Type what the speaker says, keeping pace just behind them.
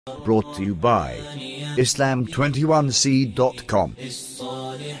Brought to you by Islam21c.com.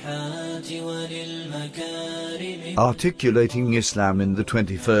 Articulating Islam in the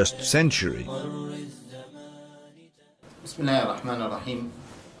 21st century. بسم الله الرحمن الرحيم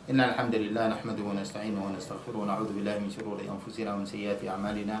إن الحمد لله نحمده ونستعينه ونستغفره ونعوذ بالله من شرور أنفسنا ومن سيئات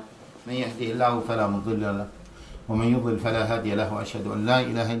أعمالنا من يهده الله فلا مضل له ومن يضلل فلا هادي له وأشهد أن لا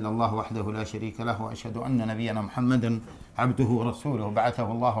إله إلا الله وحده لا شريك له وأشهد أن نبينا محمدا عبده ورسوله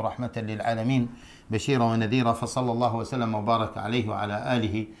بعثه الله رحمة للعالمين بشيرا ونذيرا فصلى الله وسلم وبارك عليه وعلى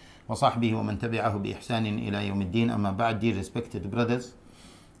آله وصحبه ومن تبعه بإحسان إلى يوم الدين. أما بعد, dear respected brothers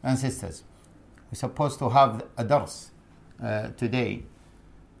and sisters, we're supposed to have a dars today,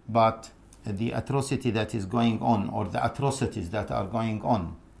 but the atrocity that is going on, or the atrocities that are going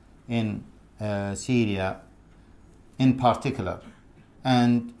on in Syria in particular,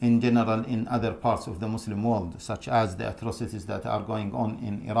 and in general in other parts of the Muslim world, such as the atrocities that are going on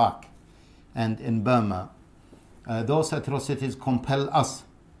in Iraq and in Burma, those atrocities compel us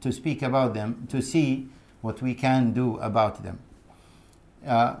to speak about them, to see what we can do about them.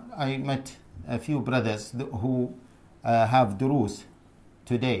 I met a few brothers who have durus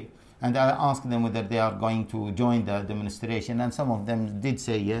today, and I asked them whether they are going to join the demonstration, and some of them did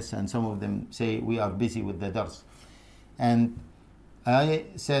say yes, and some of them say we are busy with the dars. And I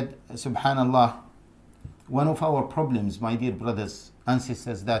said, subhanallah, one of our problems, my dear brothers and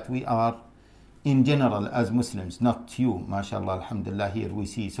sisters, that we are in general as Muslims, not you, mashallah, alhamdulillah, here we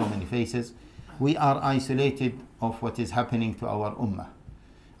see so many faces, we are isolated of what is happening to our ummah.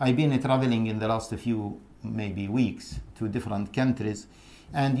 I've been traveling in the last few maybe weeks to different countries,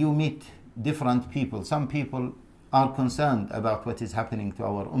 and you meet different people. Some people are concerned about what is happening to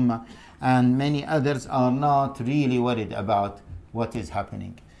our ummah, and many others are not really worried about what is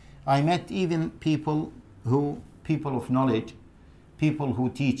happening. I met even people of knowledge, people who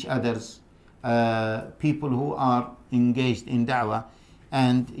teach others, people who are engaged in da'wah,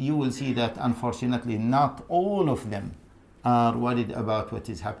 and you will see that unfortunately not all of them are worried about what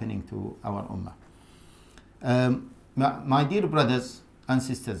is happening to our ummah. My dear brothers and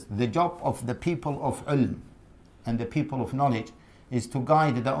sisters, the job of the people of ilm and the people of knowledge is to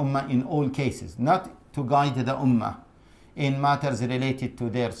guide the ummah in all cases, not to guide the ummah in matters related to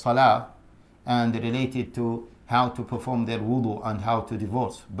their salah and related to how to perform their wudu and how to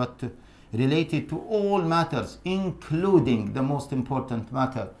divorce, but related to all matters, including the most important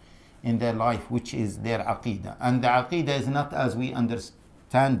matter in their life, which is their aqidah. And the aqidah is not, as we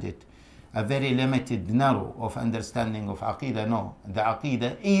understand it, a very limited, narrow of understanding of aqidah. No, the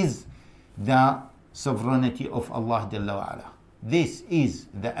aqidah is the sovereignty of Allah Jalla wa Ala. This is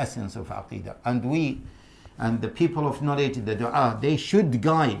the essence of aqidah, and we and the people of knowledge, the dua, they should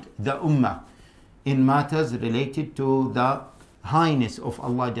guide the ummah in matters related to the highness of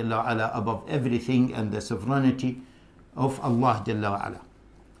Allah Jalla wa Ala above everything, and the sovereignty of Allah Jalla wa Ala.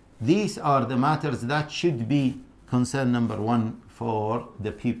 These are the matters that should be concern number one for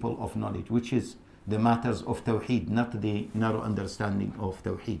the people of knowledge, which is the matters of Tawheed, not the narrow understanding of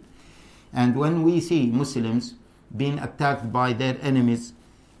Tawheed. And when we see Muslims being attacked by their enemies,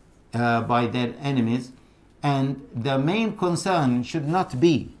 and the main concern should not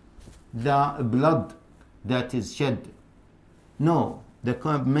be the blood that is shed. No, the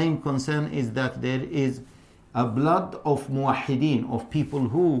main concern is that there is a blood of muwahhideen, of people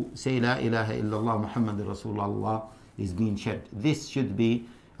who say La ilaha illallah Muhammad Rasulullah, is being shed. This should be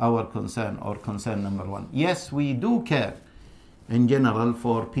our concern, or concern number one. Yes, we do care in general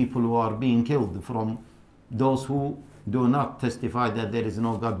for people who are being killed, from those who do not testify that there is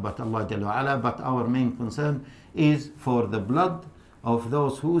no God but Allah Jalla wa Ala, but our main concern is for the blood of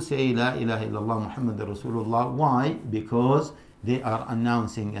those who say La ilaha illallah Muhammad Rasulullah. Why? Because they are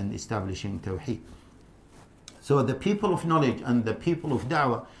announcing and establishing Tawheed. So the people of knowledge and the people of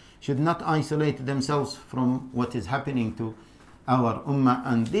da'wah should not isolate themselves from what is happening to our ummah,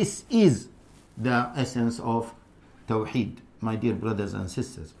 and this is the essence of Tawheed, my dear brothers and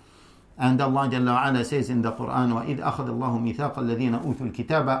sisters. And Allah Jalla wa Ala says in the Quran, وَإِذْ أَخَذَ اللَّهُ مِيثَاقَ الَّذِينَ أُوتُوا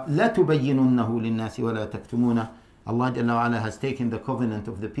الْكِتَابَ لَتُبَيِّنُنَّهُ لِلنَّاسِ وَلَا تَكْتُمُونَهُ. Allah Jalla wa Ala has taken the covenant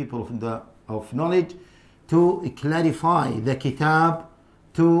of the people of knowledge to clarify the kitab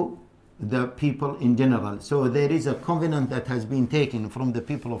to the people in general. So there is a covenant that has been taken from the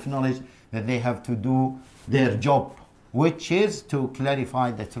people of knowledge that they have to do their job, which is to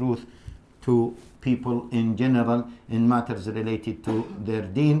clarify the truth to people in general in matters related to their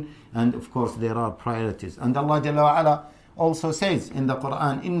deen. And of course there are priorities. And Allah Jalla wa Ala also says in the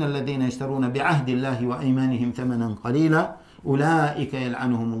Quran, إِنَّ الَّذِينَ يَشْتَرُونَ بِعَهْدِ اللَّهِ وَأَيْمَانِهِمْ ثَمَنًا قَلِيلًا أُولَٰئِكَ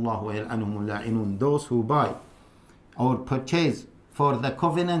يَلْعَنُهُمُ اللَّهُ وَيَلْعَنُهُمُ اللَّاعِنُونَ. Those who buy or purchase for the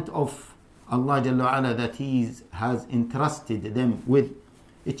covenant of Allah Jalla wa'ala that He has entrusted them with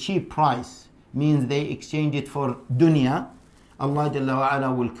a cheap price, means they exchange it for dunya, Allah Jalla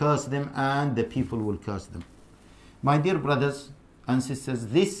wa'ala will curse them and the people will curse them. My dear brothers and sisters,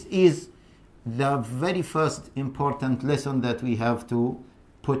 this is the very first important lesson that we have to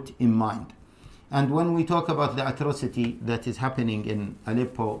put in mind. And when we talk about the atrocity that is happening in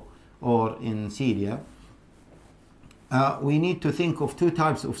Aleppo or in Syria, we need to think of two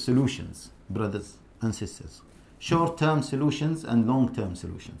types of solutions, brothers and sisters. Short-term solutions and long-term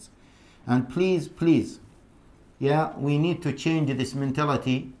solutions. And please, we need to change this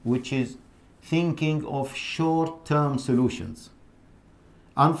mentality, which is thinking of short-term solutions.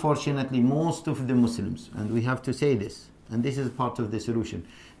 Unfortunately, most of the Muslims, and we have to say this, and this is part of the solution,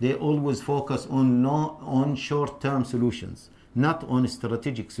 they always focus on short-term solutions, not on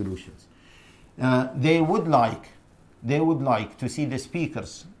strategic solutions. They would like to see the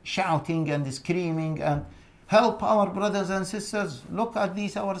speakers shouting and screaming and help our brothers and sisters. Look at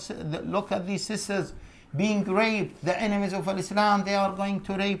these sisters being raped. The enemies of Islam, they are going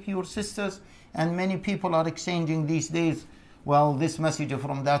to rape your sisters. And many people are exchanging these days, well, this message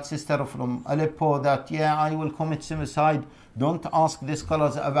from that sister from Aleppo that, yeah, I will commit suicide. Don't ask the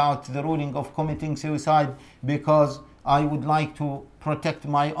scholars about the ruling of committing suicide, because I would like to protect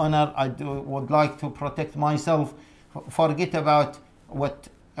my honor. Would like to protect myself. Forget about whether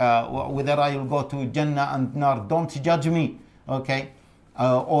I will go to Jannah and Nar. Don't judge me, okay?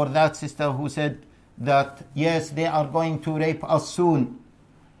 Or that sister who said that, yes, they are going to rape us soon,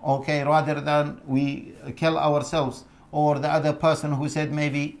 okay, rather than we kill ourselves. Or the other person who said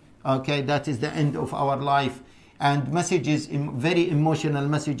maybe, okay, that is the end of our life. And messages, very emotional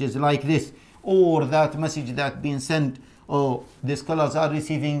messages like this. Or that message that been sent, the scholars are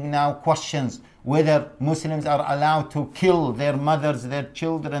receiving now questions whether Muslims are allowed to kill their mothers, their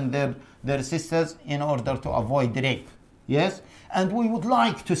children, their sisters in order to avoid rape. Yes? And we would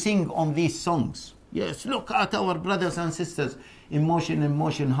like to sing on these songs. Yes, look at our brothers and sisters.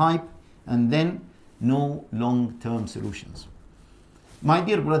 Emotion, hype, and then no long-term solutions. My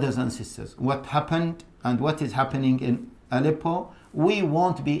dear brothers and sisters, what happened and what is happening in Aleppo, we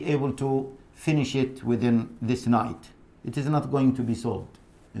won't be able to finish it within this night. It is not going to be solved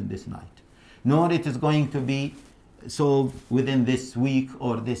in this night. Nor it is going to be solved within this week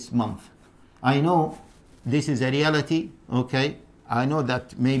or this month. I know this is a reality, okay? I know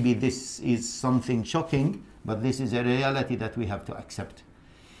that maybe this is something shocking, but this is a reality that we have to accept.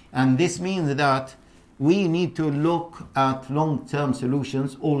 And this means that we need to look at long-term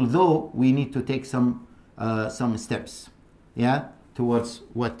solutions, although we need to take some steps, yeah, towards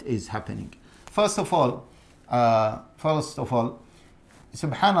what is happening. First of all,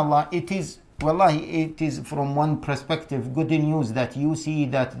 subhanallah, it is from one perspective good news that you see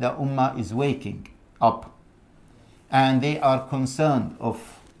that the ummah is waking up and they are concerned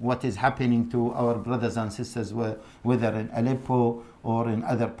of what is happening to our brothers and sisters, whether in Aleppo or in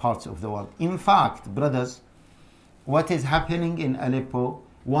other parts of the world. In fact, brothers, what is happening in Aleppo,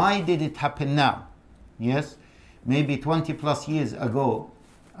 why did it happen now? Yes, maybe 20 plus years ago,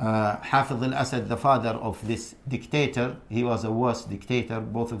 Hafiz al-Assad, the father of this dictator, he was a worse dictator,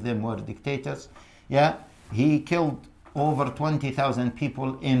 both of them were dictators, yeah, he killed over 20,000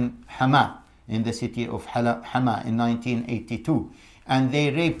 people in Hama, in the city of Hama in 1982, and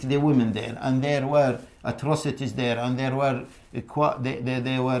they raped the women there, and there were atrocities there, and there were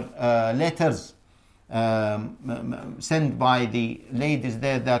letters sent by the ladies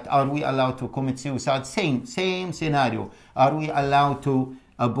there that, are we allowed to commit suicide? Same scenario. Are we allowed to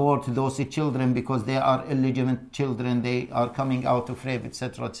abort those children because they are illegitimate children, they are coming out of rape,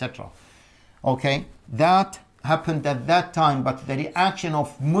 etc., etc. Okay, that happened at that time, but the reaction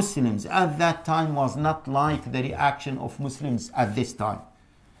of Muslims at that time was not like the reaction of Muslims at this time.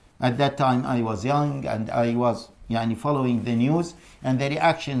 At that time I was young and I was following the news, and the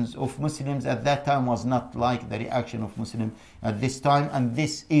reactions of Muslims at that time was not like the reaction of Muslims at this time, and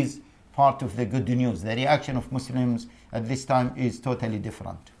this is part of the good news. The reaction of Muslims at this time is totally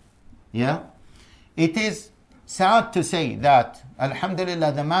different. Yeah? It is sad to say that,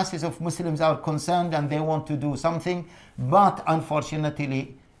 alhamdulillah, the masses of Muslims are concerned and they want to do something, but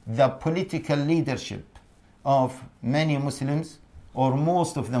unfortunately, the political leadership of many Muslims, or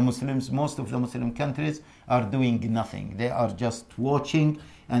most of the Muslim countries, are doing nothing. They are just watching,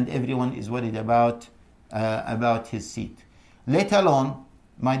 and everyone is worried about his seat. Let alone,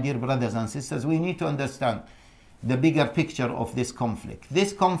 my dear brothers and sisters, we need to understand the bigger picture of this conflict.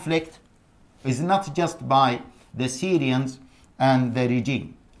 This conflict is not just by the Syrians and the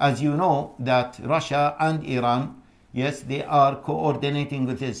regime. As you know, that Russia and Iran, Yes, they are coordinating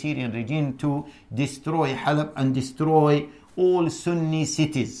with the Syrian regime to destroy Halab and destroy all Sunni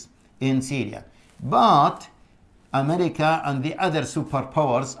cities in Syria. But America and the other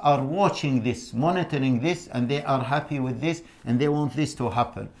superpowers are watching this, monitoring this, and they are happy with this, and they want this to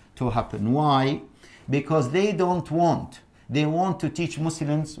happen. Why? Because they want to teach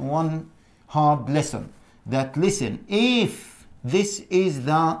Muslims one hard lesson. That listen, if this is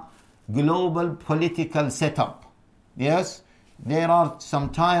the global political setup, yes, there are some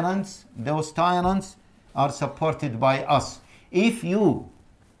tyrants, those tyrants are supported by us. If you,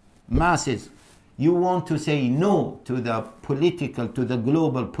 masses, you want to say no to the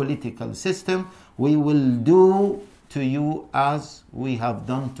global political system, we will do to you as we have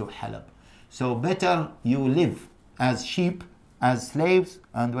done to Halab. So better you live as sheep, as slaves,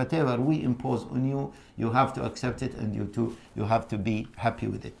 and whatever we impose on you, you have to accept it, and you have to be happy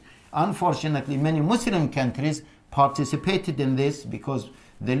with it. Unfortunately, many Muslim countries participated in this because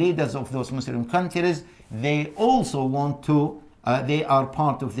the leaders of those Muslim countries, they also want to, they are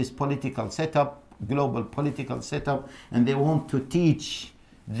part of this political setup, global political setup, and they want to teach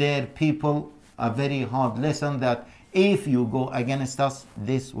their people a very hard lesson that if you go against us,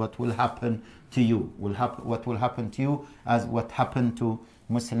 this what will happen to you, what will happen to you as what happened to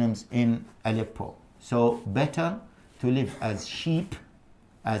Muslims in Aleppo. So better to live as sheep,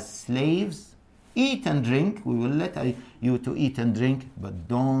 as slaves, eat and drink. We will let you to eat and drink, but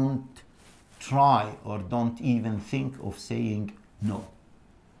don't try or don't even think of saying no.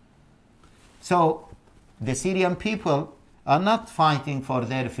 So the Syrian people are not fighting for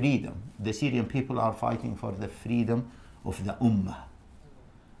their freedom. The Syrian people are fighting for the freedom of the Ummah.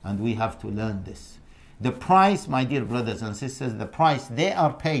 And we have to learn this. The price, my dear brothers and sisters, the price they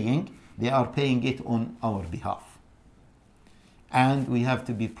are paying it on our behalf. And we have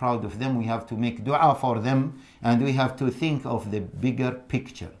to be proud of them. We have to make dua for them. And we have to think of the bigger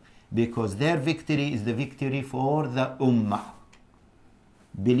picture. Because their victory is the victory for the Ummah.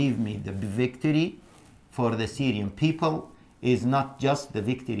 Believe me, the victory for the Syrian people is not just the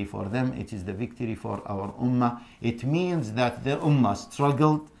victory for them, it is the victory for our Ummah. It means that the Ummah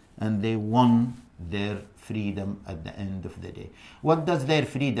struggled and they won their freedom at the end of the day. What does their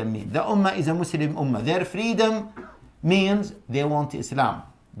freedom mean? The Ummah is a Muslim Ummah. Their freedom means they want Islam.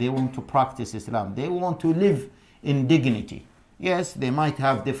 They want to practice Islam. They want to live in dignity. Yes, they might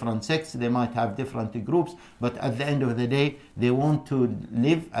have different sects, they might have different groups, but at the end of the day, they want to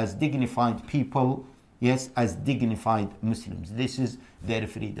live as dignified people. Yes, as dignified Muslims. This is their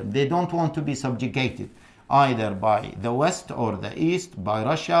freedom. They don't want to be subjugated either by the West or the East, by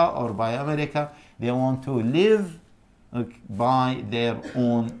Russia or by America. They want to live by their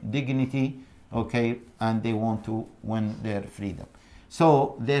own dignity, okay, and they want to win their freedom.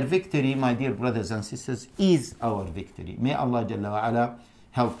 So their victory, my dear brothers and sisters, is our victory. May Allah Jalla wa Ala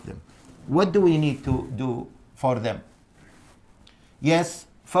help them. What do we need to do for them? Yes,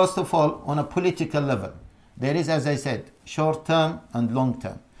 first of all, on a political level, there is, as I said, short term and long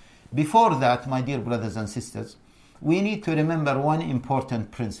term. Before that, my dear brothers and sisters, we need to remember one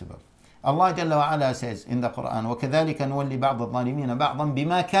important principle. Allah Jalla wa Ala says in the Quran, وَكَذَلِكَ نُوَلِّ بَعْضَ الظَّالِمِينَ بَعْضًا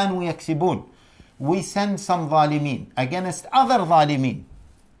بِمَا كَانُوا يَكْسِبُونَ. We send some ظالمين against other ظالمين.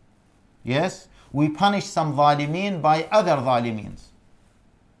 Yes, we punish some ظالمين by other ظالمين.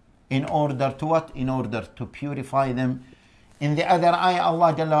 In order to what? In order to purify them. In the other ayah,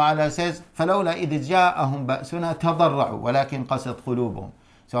 Allah Jalla wa Ala says, فَلَوْلَا إِذْ جَاءَهُمْ بَأْسُنَا تَضَرَّعُوا وَلَكِنْ قَسَتْ قُلُوبُهُم.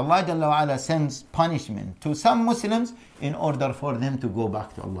 So Allah Jalla wa Ala sends punishment to some Muslims in order for them to go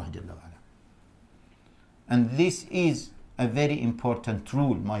back to Allah Jalla wa Ala. And this is a very important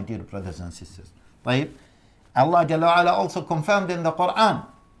rule, my dear brothers and sisters. Allah Jalla wa Ala also confirmed in the Quran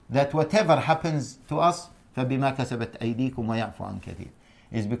that whatever happens to us, فَبِمَا كَسَبَتْ أَيْدِيكُمْ وَيَعْفُ عَنْ كَثِيرٍ,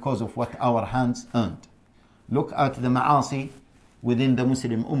 is because of what our hands earned. Look at the ma'asi within the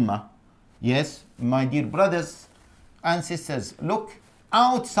Muslim Ummah. Yes, my dear brothers and sisters, look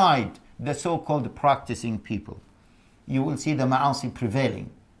outside the so-called practicing people. You will see the ma'asi prevailing.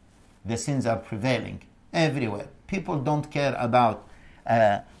 The sins are prevailing everywhere. People don't care about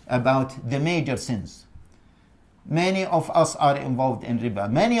the major sins. Many of us are involved in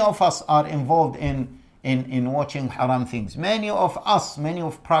riba. Many of us are involved in watching haram things. Many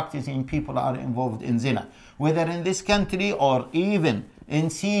of practicing people are involved in zina. Whether in this country or even in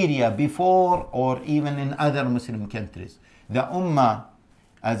Syria before or even in other Muslim countries. The Ummah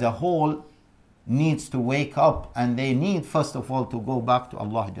as a whole needs to wake up, and they need first of all to go back to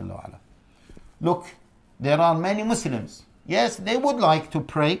Allah Jalla wa Ala. Look, there are many Muslims. Yes, they would like to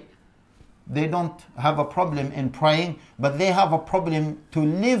pray. They don't have a problem in praying, but they have a problem to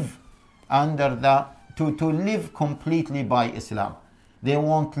live under the to live completely by Islam. They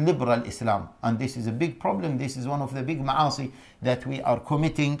want liberal Islam, and this is a big problem. This is one of the big ma'asi that we are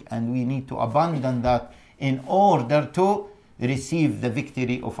committing, and we need to abandon that in order to receive the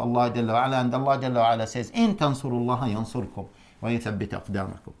victory of Allah Jalla wa Ala. And Allah Jalla wa Ala says, "In tansurullaha yansurkum wa yuthabbit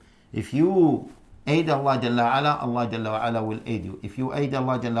aqdamakum." If you aid Allah Jalla wa Ala, Allah Jalla wa Ala will aid you. If you aid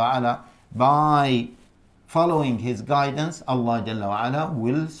Allah Jalla wa Ala by following His guidance, Allah Jalla wa Ala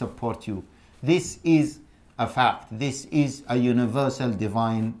will support you. This is a fact. This is a universal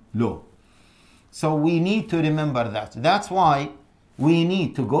divine law. So we need to remember that. That's why we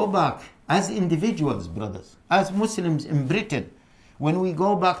need to go back as individuals, brothers, as Muslims in Britain. When we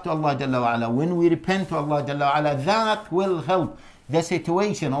go back to Allah Jalla wa Ala, when we repent to Allah Jalla wa Ala, that will help the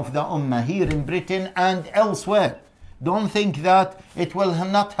situation of the Ummah here in Britain and elsewhere. Don't think that it will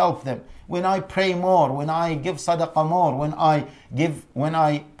not help them. When I pray more, when I give sadaqah more, when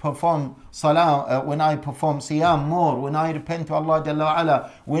I perform salah, when I perform siyam more, when I repent to Allah Jalla wa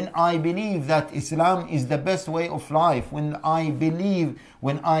Ala, when I believe that Islam is the best way of life, when I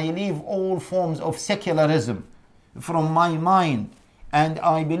leave all forms of secularism from my mind, and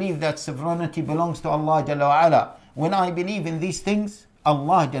I believe that sovereignty belongs to Allah Jalla wa Ala, when I believe in these things,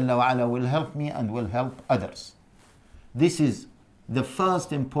 Allah Jalla wa Ala will help me and will help others. This is the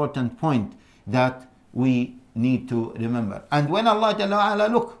first important point that we need to remember. And when Allah Jalla wa Ala,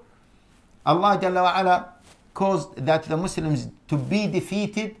 look, Allah Jalla wa Ala caused that the Muslims to be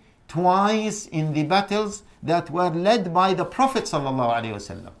defeated twice in the battles that were led by the Prophet Sallallahu Alaihi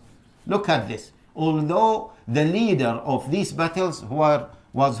Wasallam. Look at this. Although the leader of these battles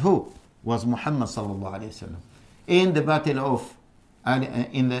was who? Was Muhammad Sallallahu Alaihi Wasallam. In the battle of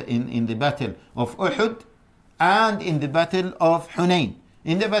in the battle of Uhud and in the battle of Hunayn.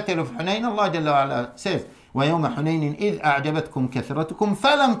 In the battle of Hunayn, Allah Jalla wa Ala says, وَيَوْمَ حُنَيْنٍ إِذْ أَعْجَبَتْكُمْ كَثْرَتُكُمْ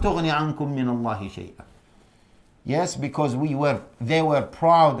فَلَمْ تُغْنِ عَنْكُمْ مِنَ اللَّهِ شَيْئًا. Yes, because they were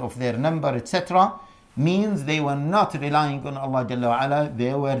proud of their number, etc. Means they were not relying on Allah Jalla wa Ala.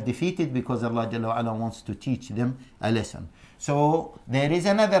 They were defeated because Allah Jalla wa Ala wants to teach them a lesson. So there is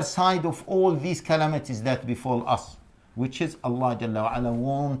another side of all these calamities that befall us, which is Allah Jalla wa Ala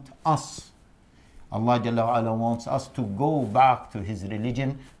wants us. Allah Jalla wa Ala wants us to go back to His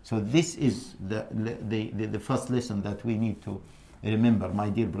religion. So this is the first lesson that we need to remember, my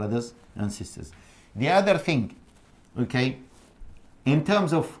dear brothers and sisters. The other thing, okay, in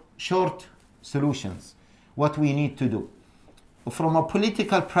terms of short solutions, what we need to do. From a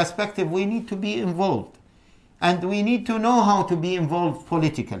political perspective, we need to be involved. And we need to know how to be involved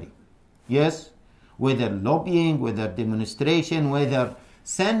politically. Yes? Whether lobbying, whether demonstration, whether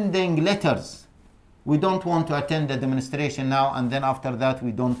sending letters. We don't want to attend the demonstration now and then after that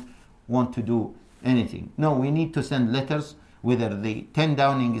we don't want to do anything. No, we need to send letters, whether the 10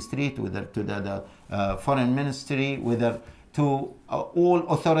 Downing Street, whether to the Foreign Ministry, whether to all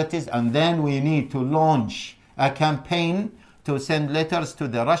authorities, and then we need to launch a campaign to send letters to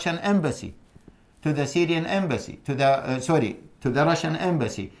the Russian embassy, to the Syrian embassy, to the Russian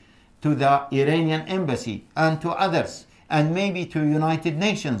embassy, to the Iranian embassy, and to others. And maybe to United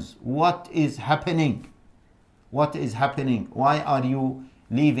Nations. What is happening? What is happening? Why are you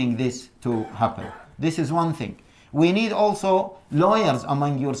leaving this to happen? This is one thing. We need also lawyers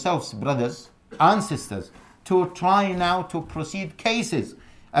among yourselves, brothers and sisters, to try now to proceed cases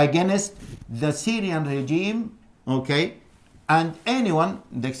against the Syrian regime, okay? And anyone,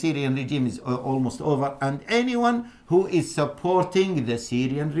 the Syrian regime is almost over, and anyone who is supporting the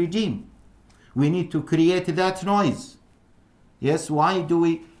Syrian regime. We need to create that noise. Yes, why do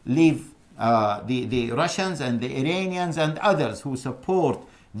we leave the Russians and the Iranians and others who support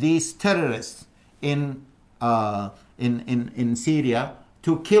these terrorists in Syria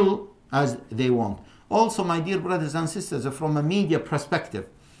to kill as they want? Also, my dear brothers and sisters, from a media perspective,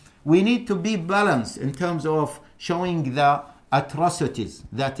 we need to be balanced in terms of showing the atrocities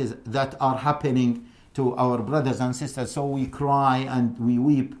that are happening to our brothers and sisters. So we cry and we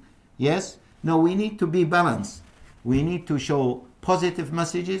weep. Yes? No, we need to be balanced. We need to show positive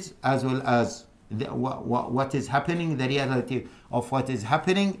messages as well as what is happening, the reality of what is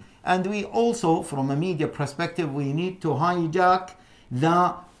happening. And we also, from a media perspective, we need to hijack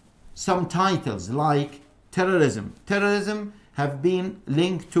some titles like terrorism. Terrorism have been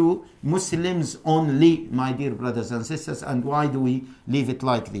linked to Muslims only, my dear brothers and sisters. And why do we leave it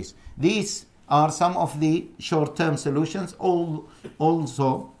like this? These are some of the short-term solutions.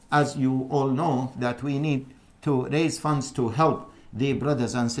 Also, as you all know, that we need to raise funds to help the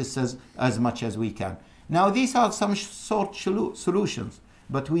brothers and sisters as much as we can. Now, these are some short solutions,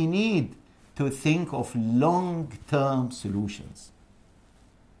 but we need to think of long-term solutions.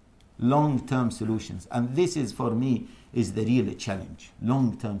 long-term solutions. And this is, for me, is the real challenge.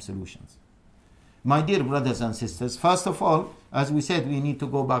 Long-term solutions. My dear brothers and sisters, first of all, as we said, we need to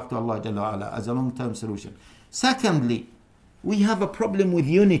go back to Allah Jalla wa Ala as a long-term solution. Secondly, we have a problem with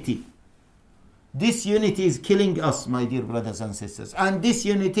unity. This unity is killing us, my dear brothers and sisters. And this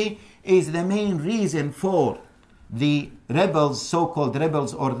unity is the main reason for the rebels, so-called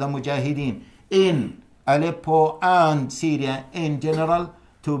rebels, or the Mujahideen in Aleppo and Syria in general,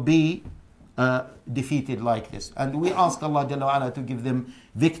 to be defeated like this. And we ask Allah Jalla wa Ala to give them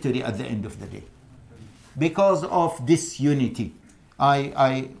victory at the end of the day. Because of this unity,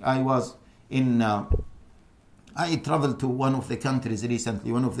 I was in... I traveled to one of the countries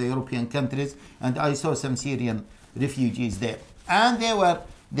recently, one of the European countries, and I saw some Syrian refugees there. And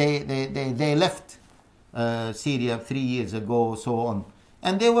they left Syria 3 years ago, so on.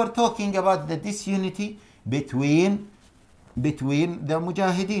 And they were talking about the disunity between the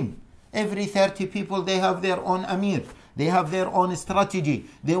Mujahideen. Every 30 people, they have their own Amir. They have their own strategy.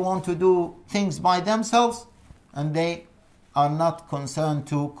 They want to do things by themselves, and they are not concerned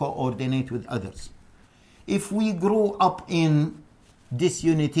to coordinate with others. If we grow up in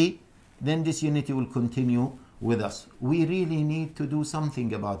disunity, then disunity will continue with us. We really need to do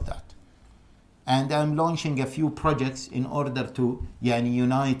something about that. And I'm launching a few projects in order to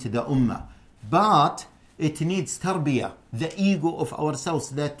unite the ummah. But it needs tarbiyah, the ego of ourselves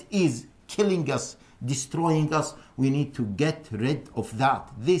that is killing us, destroying us. We need to get rid of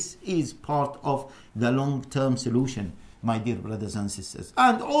that. This is part of the long-term solution, my dear brothers and sisters.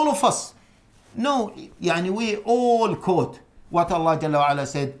 And all of us, no, we all quote what Allah Jalla wa Ala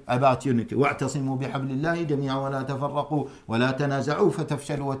said about unity. وَاعْتَصِمُوا بِحَبْلِ اللَّهِ جَمِيعًا وَلَا تَفَرَّقُوا وَلَا تَنَازَعُوا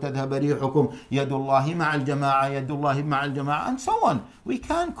فَتَفْشَلُوا وَتَذْهَبَ رِيحُكُمْ يَدُ اللَّهِ مَعَ الْجَمَاعَةِ يَدُ اللَّهِ مَعَ الْجَمَاعَةِ, and so on. We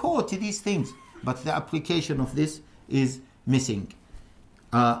can quote these things, but the application of this is missing.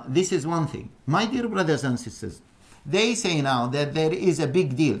 This is one thing. My dear brothers and sisters, they say now that there is a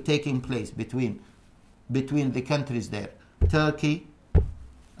big deal taking place between the countries there. Turkey,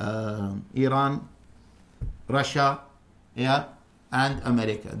 Iran, Russia, and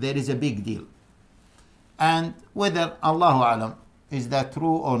America. There is a big deal. And whether, Allahu Alam, is that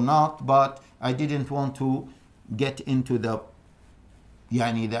true or not, but I didn't want to get into the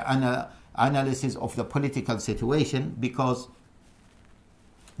analysis of the political situation, because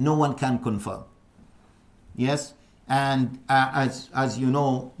no one can confirm. Yes, and as you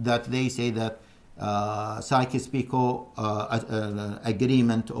know, that they say that Sykes-Picot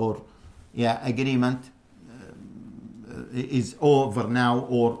agreement is over now,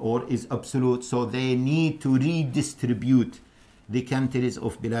 or is absolute. So they need to redistribute the countries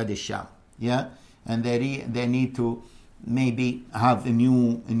of Bilad al-Sham. And they need to maybe have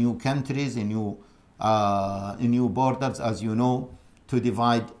new countries, new borders, as you know, to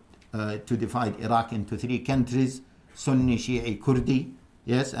divide Iraq into 3 countries: Sunni, Shi'i, Kurdi.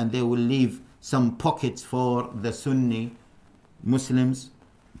 Yes, and they will leave some pockets for the Sunni Muslims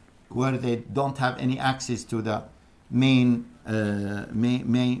where they don't have any access to the main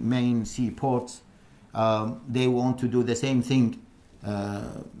seaports. They want to do the same thing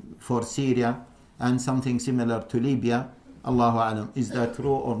for Syria, and something similar to Libya. Allahu Alam, is that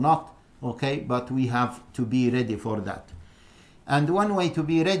true or not? Okay, but we have to be ready for that. And one way to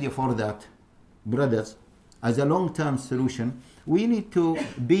be ready for that, brothers, as a long-term solution, we need to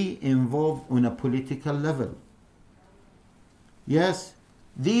be involved on a political level. Yes,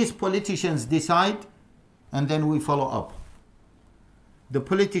 these politicians decide, and then we follow up. The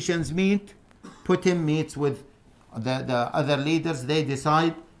politicians meet, Putin meets with the other leaders, they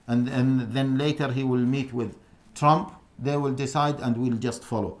decide, and then later he will meet with Trump, they will decide, and we'll just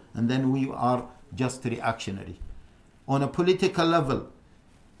follow. And then we are just reactionary. On a political level,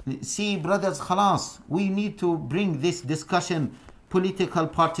 see, brothers, khalas, we need to bring this discussion. Political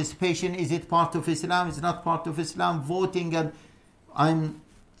participation, is it part of Islam, is not part of Islam, voting, and I'm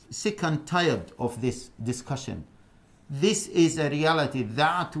sick and tired of this discussion. This is a reality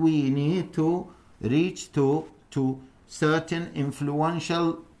that we need to reach to certain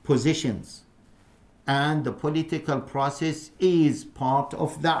influential positions, and the political process is part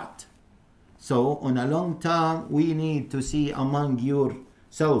of that. So on a long term, we need to see among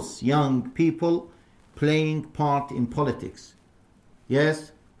yourselves, young people, playing part in politics.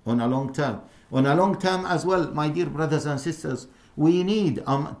 Yes, on a long term. On a long term as well, my dear brothers and sisters, we need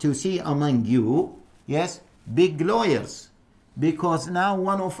to see among you, yes, big lawyers. Because now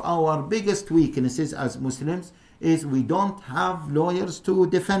one of our biggest weaknesses as Muslims is we don't have lawyers to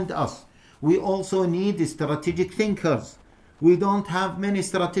defend us. We also need strategic thinkers. We don't have many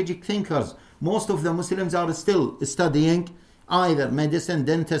strategic thinkers. Most of the Muslims are still studying either medicine,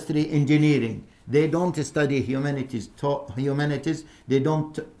 dentistry, engineering. They don't study humanities. They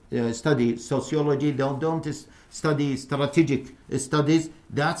don't study sociology. They don't study strategic studies.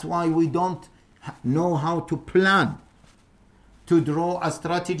 That's why we don't know how to plan, to draw a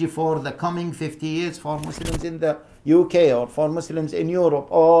strategy for the coming 50 years for Muslims in the UK, or for Muslims in Europe,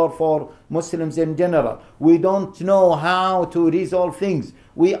 or for Muslims in general. We don't know how to resolve things.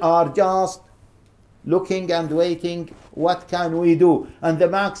 We are just looking and waiting. What can we do? And the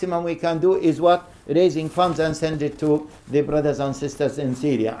maximum we can do is what? Raising funds and send it to the brothers and sisters in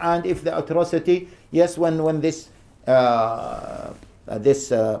Syria. And if the atrocity, yes, when this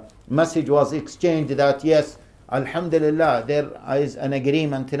message was exchanged that yes, Alhamdulillah, there is an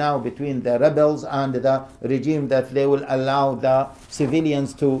agreement now between the rebels and the regime that they will allow the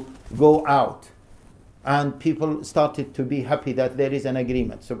civilians to go out. And people started to be happy that there is an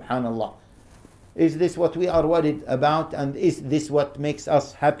agreement, subhanallah. Is this what we are worried about? And is this what makes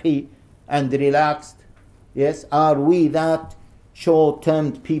us happy and relaxed? Yes, are we that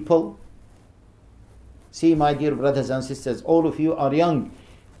short-term people? See, my dear brothers and sisters, all of you are young.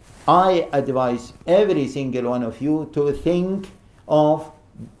 I advise every single one of you to think of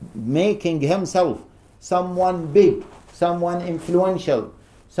making himself someone big, someone influential,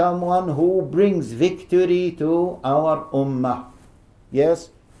 someone who brings victory to our ummah. Yes,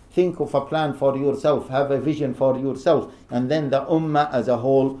 think of a plan for yourself, have a vision for yourself, and then the ummah as a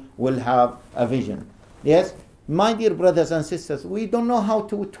whole will have a vision. Yes, my dear brothers and sisters, we don't know how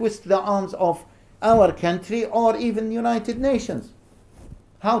to twist the arms of our country or even United Nations.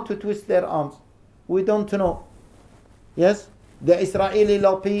 How to twist their arms? We don't know. Yes? The Israeli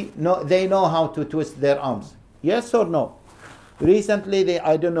lobby, no, they know how to twist their arms. Yes or no? Recently,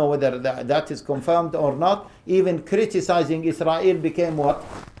 I don't know whether that is confirmed or not, even criticizing Israel became what?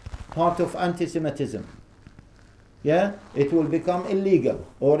 Part of anti-Semitism. Yeah? It will become illegal,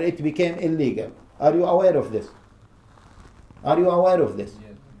 or it became illegal. Are you aware of this? Are you aware of this?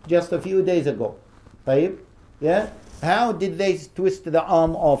 Yes. Just a few days ago. Taib? Yeah? How did they twist the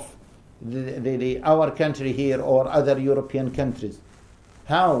arm of our country here or other European countries?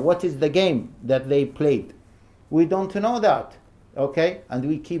 How? What is the game that they played? We don't know that. Okay? And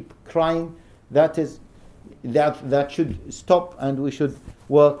we keep crying. That should stop, and we should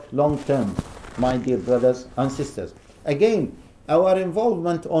work long term, my dear brothers and sisters. Again, our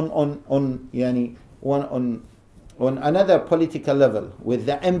involvement on another political level with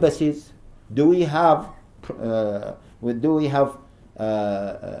the embassies. Do we have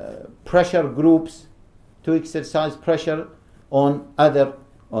pressure groups to exercise pressure on other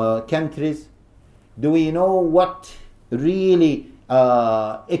countries? Do we know what really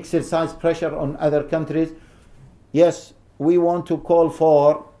exercise pressure on other countries? Yes, we want to call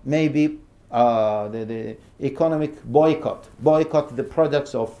for maybe the economic boycott the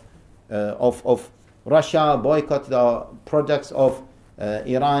products of Russia, boycott the products of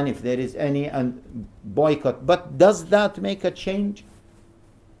Iran, if there is any, and boycott. But does that make a change?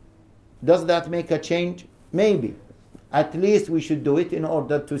 Does that make a change? Maybe. At least we should do it in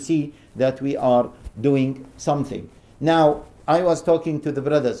order to see that we are doing something. Now, I was talking to the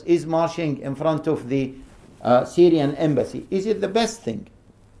brothers. Is marching in front of the Syrian embassy, is it the best thing?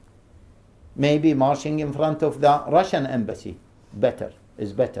 Maybe marching in front of the Russian embassy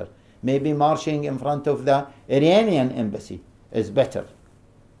is better. Maybe marching in front of the Iranian embassy is better.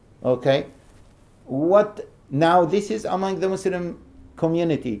 Okay? What now? This is among the Muslim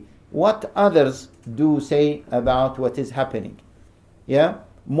community. What others do say about what is happening? Yeah?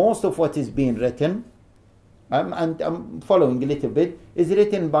 Most of what is being written, and I'm following a little bit, is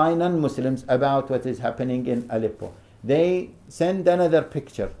written by non-Muslims about what is happening in Aleppo. They send another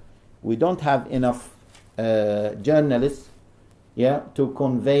picture. We don't have enough journalists, yeah, to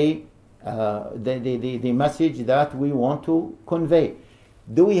convey the message that we want to convey.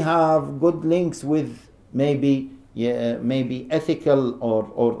 Do we have good links with maybe ethical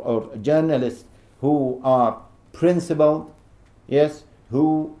or journalists who are principled, yes,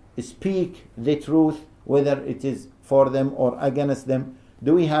 who speak the truth, whether it is for them or against them?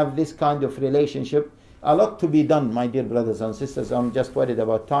 Do we have this kind of relationship? A lot to be done, my dear brothers and sisters. I'm just worried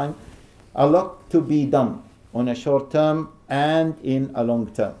about time. A lot to be done on a short term and in a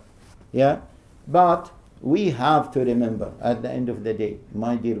long term. Yeah? But we have to remember at the end of the day,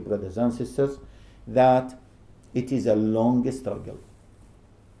 my dear brothers and sisters, that it is a long struggle.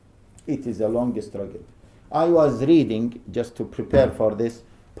 It is a long struggle. I was reading, just to prepare for this,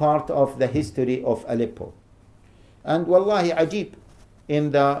 part of the history of Aleppo. And wallahi ajib,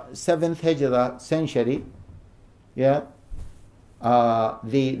 in the 7th Hijra century, yeah,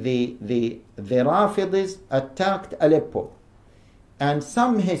 the Rafidis attacked Aleppo. And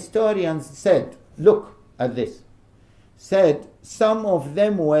some historians said, look at this, said some of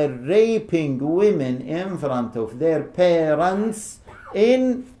them were raping women in front of their parents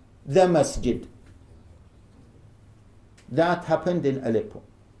in the masjid. That happened in Aleppo.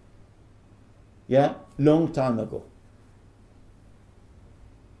 Yeah, long time ago.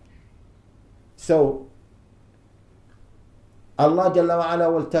 So Allah Jalla wa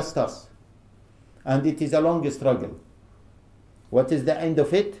Ala will test us, and it is a long struggle. What is the end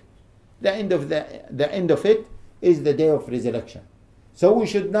of it? The end of it is the day of resurrection. So we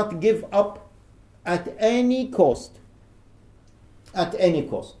should not give up at any cost. At any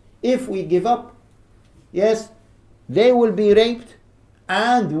cost. If we give up, yes, they will be raped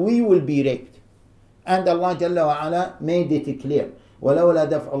and we will be raped. And Allah Jalla wa Ala made it clear. ولولا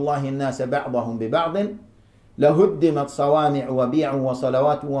دفع الله الناس بعضهم ببعض لهدمت صوامع وبيع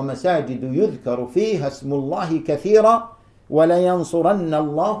وصلوات ومساجد يذكر فيها اسم الله كثيرا وَلَيَنْصُرَنَّ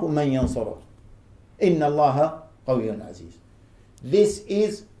اللَّهُ مَنْ يَنْصُرُهُ إِنَّ اللَّهَ قَوِيٌّ عَزِيزٌ. This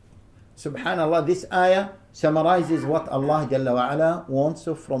is, subhanallah, this ayah summarizes what Allah Jalla wa Ala wants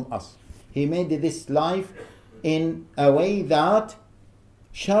from us. He made this life in a way that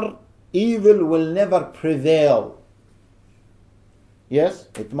shar, evil will never prevail. Yes,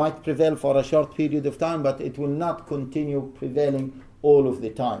 it might prevail for a short period of time, but it will not continue prevailing all of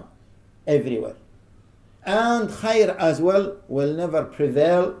the time, everywhere. And khair as well will never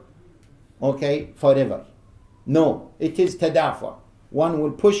prevail, okay, forever. No, it is tadafa. One will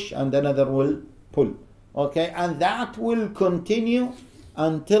push and another will pull. Okay, and that will continue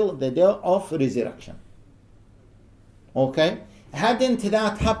until the day of resurrection. Okay, hadn't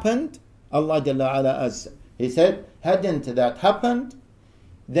that happened, Allah Jalla Ala, as He said, hadn't that happened,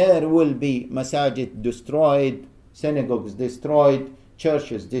 there will be masajid destroyed, synagogues destroyed,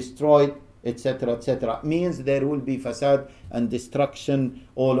 churches destroyed, etc., etc. Means there will be fasad and destruction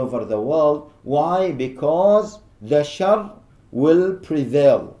all over the world. Why? Because the shar will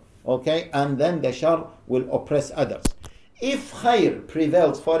prevail. Okay, and then the shar will oppress others. If khair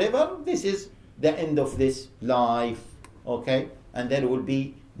prevails forever, this is the end of this life. Okay, and there will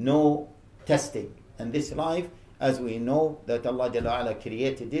be no testing. And this life, as we know that Allah Jalla Ala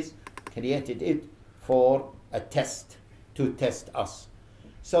created it for a test, to test us.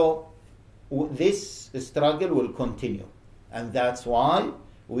 So this struggle will continue, and that's why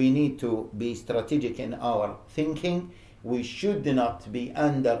we need to be strategic in our thinking. We should not be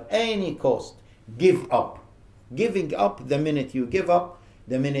under any cost give up. Giving up, the minute you give up,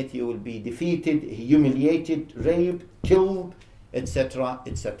 the minute you will be defeated, humiliated, raped, killed, etc.,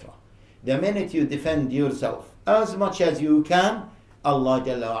 etc. The minute you defend yourself as much as you can, Allah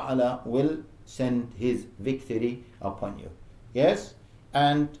Jalla wa Ala will send His victory upon you. Yes,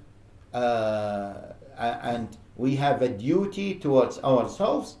 and we have a duty towards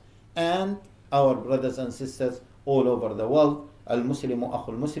ourselves and our brothers and sisters all over the world. Al-Muslimu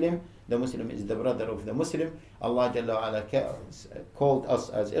akhul Muslim. The Muslim is the brother of the Muslim. Allah Jalla wa Ala called us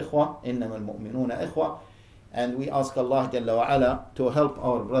as ikhwa. Innama al-mu'minuna ikhwa. And we ask Allah Jalla wa Ala to help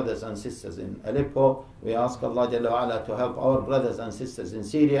our brothers and sisters in Aleppo. We ask Allah Jalla wa Ala to help our brothers and sisters in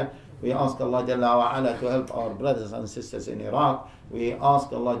Syria. We ask Allah Jalla wa Ala to help our brothers and sisters in Iraq. We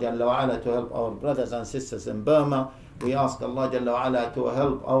ask Allah Jalla wa Ala to help our brothers and sisters in Burma. We ask Allah Jalla wa Ala to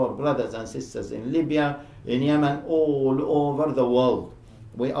help our brothers and sisters in Libya, in Yemen, all over the world.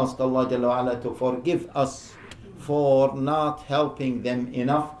 We ask Allah Jalla wa Ala to forgive us for not helping them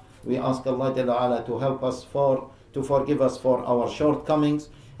enough. We ask Allah Jalla wa Ala to help us to forgive us for our shortcomings.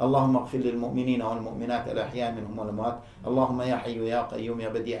 اللهم اغفر للمؤمنين والمؤمنات الأحياء منهم والأموات. اللهم يا حي يا قيوم يا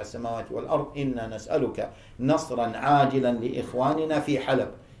بديع السماوات والأرض إنا نسألك نصرا عاجلا لإخواننا في حلب.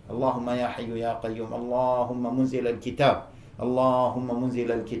 اللهم يا حي يا قيوم. اللهم منزل الكتاب، اللهم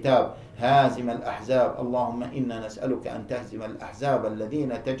منزل الكتاب، هازم الأحزاب. اللهم إنا نسألك أن تهزم الأحزاب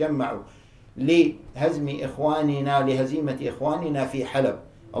الذين تجمعوا لهزيمة إخواننا في حلب.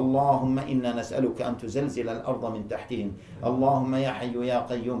 اللهم إنا نسألك أن تزلزل الأرض من تحتهم. اللهم يا حي يا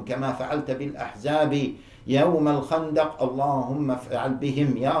قيوم كما فعلت بالأحزاب يوم الخندق، اللهم افعل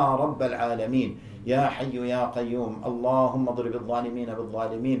بهم يا رب العالمين. يا حي يا قيوم. اللهم اضرب الظالمين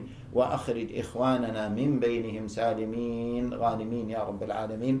بالظالمين وأخرج إخواننا من بينهم سالمين غانمين يا رب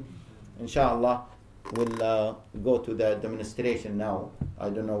العالمين. Inshallah, we'll go to the demonstration now. I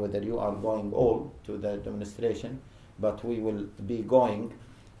don't know whether you are going all to the demonstration, but we will be going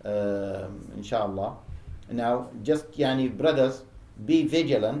inshallah. Now just brothers, be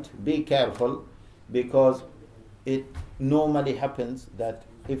vigilant, be careful, because it normally happens that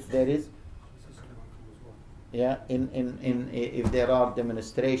if there is if there are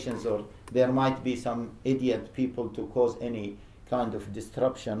demonstrations, or there might be some idiot people to cause any kind of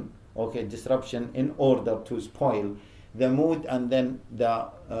disruption, disruption in order to spoil the mood, and then the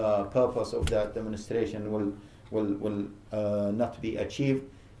purpose of that demonstration will not be achieved.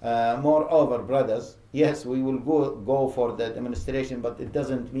 Moreover, brothers, yes, we will go for the demonstration, but it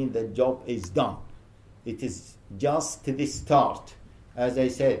doesn't mean the job is done. It is just the start. As I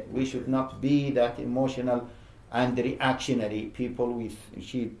said, we should not be that emotional and reactionary people.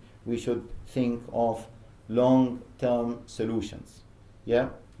 We should think of long-term solutions. Yeah?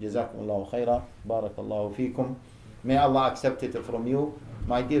 Jazakumullahu khaira. Barakallahu feekum. May Allah accept it from you.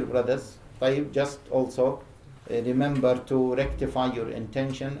 My dear brothers, just also remember to rectify your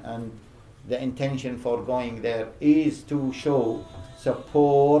intention, and the intention for going there is to show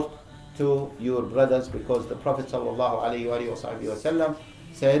support to your brothers, because the Prophet sallallahu alaihi wasallam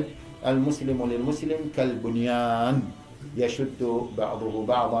said, "Al-Muslimu lil-Muslim kal-bunyan yashuddu ba'duhu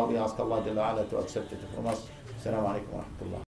ba'da." We ask Allah Jalla wa Ala to accept it from us. Assalamu alaikum wa rahmatullah.